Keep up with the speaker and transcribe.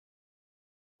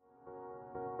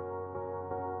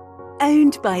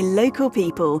Owned by local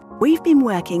people, we've been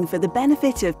working for the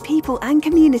benefit of people and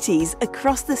communities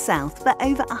across the South for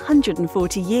over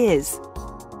 140 years.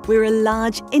 We're a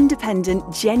large,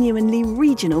 independent, genuinely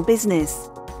regional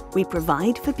business. We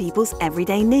provide for people's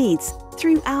everyday needs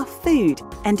through our food,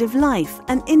 end-of-life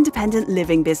and independent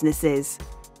living businesses.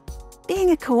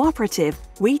 Being a cooperative,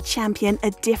 we champion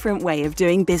a different way of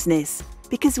doing business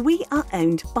because we are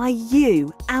owned by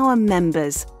you, our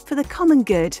members, for the common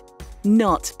good,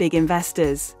 not big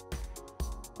investors.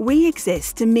 We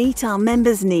exist to meet our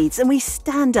members' needs and we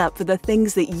stand up for the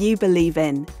things that you believe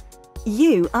in.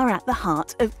 You are at the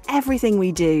heart of everything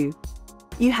we do.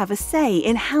 You have a say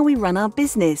in how we run our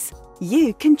business.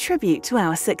 You contribute to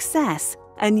our success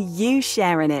and you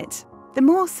share in it. The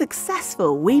more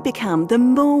successful we become, the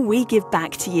more we give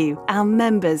back to you, our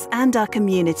members and our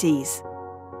communities.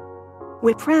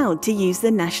 We're proud to use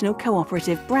the National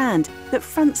Cooperative brand that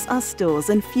fronts our stores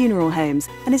and funeral homes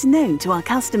and is known to our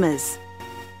customers.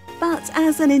 But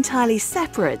as an entirely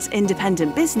separate,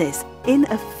 independent business in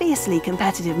a fiercely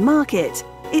competitive market,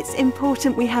 it's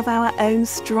important we have our own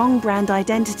strong brand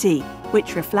identity,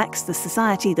 which reflects the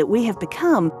society that we have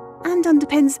become and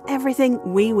underpins everything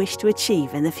we wish to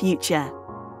achieve in the future.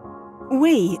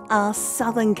 We are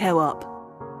Southern Co-op.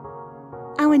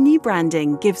 Our new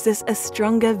branding gives us a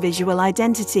stronger visual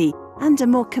identity and a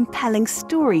more compelling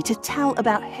story to tell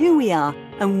about who we are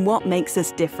and what makes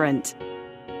us different.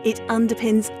 It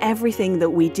underpins everything that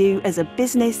we do as a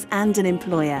business and an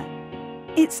employer.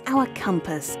 It's our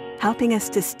compass, helping us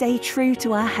to stay true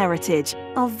to our heritage,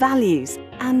 our values,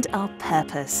 and our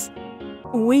purpose.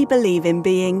 We believe in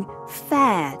being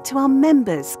fair to our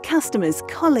members, customers,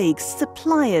 colleagues,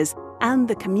 suppliers, and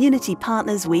the community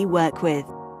partners we work with.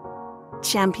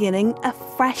 Championing a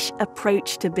fresh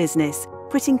approach to business,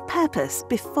 putting purpose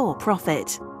before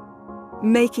profit.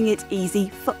 Making it easy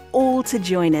for all to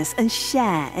join us and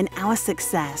share in our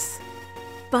success.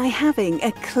 By having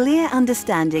a clear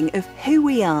understanding of who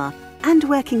we are and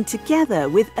working together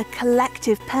with a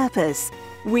collective purpose,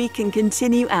 we can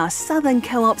continue our Southern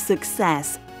Co-op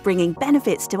success, bringing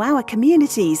benefits to our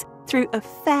communities through a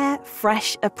fair,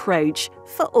 fresh approach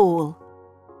for all.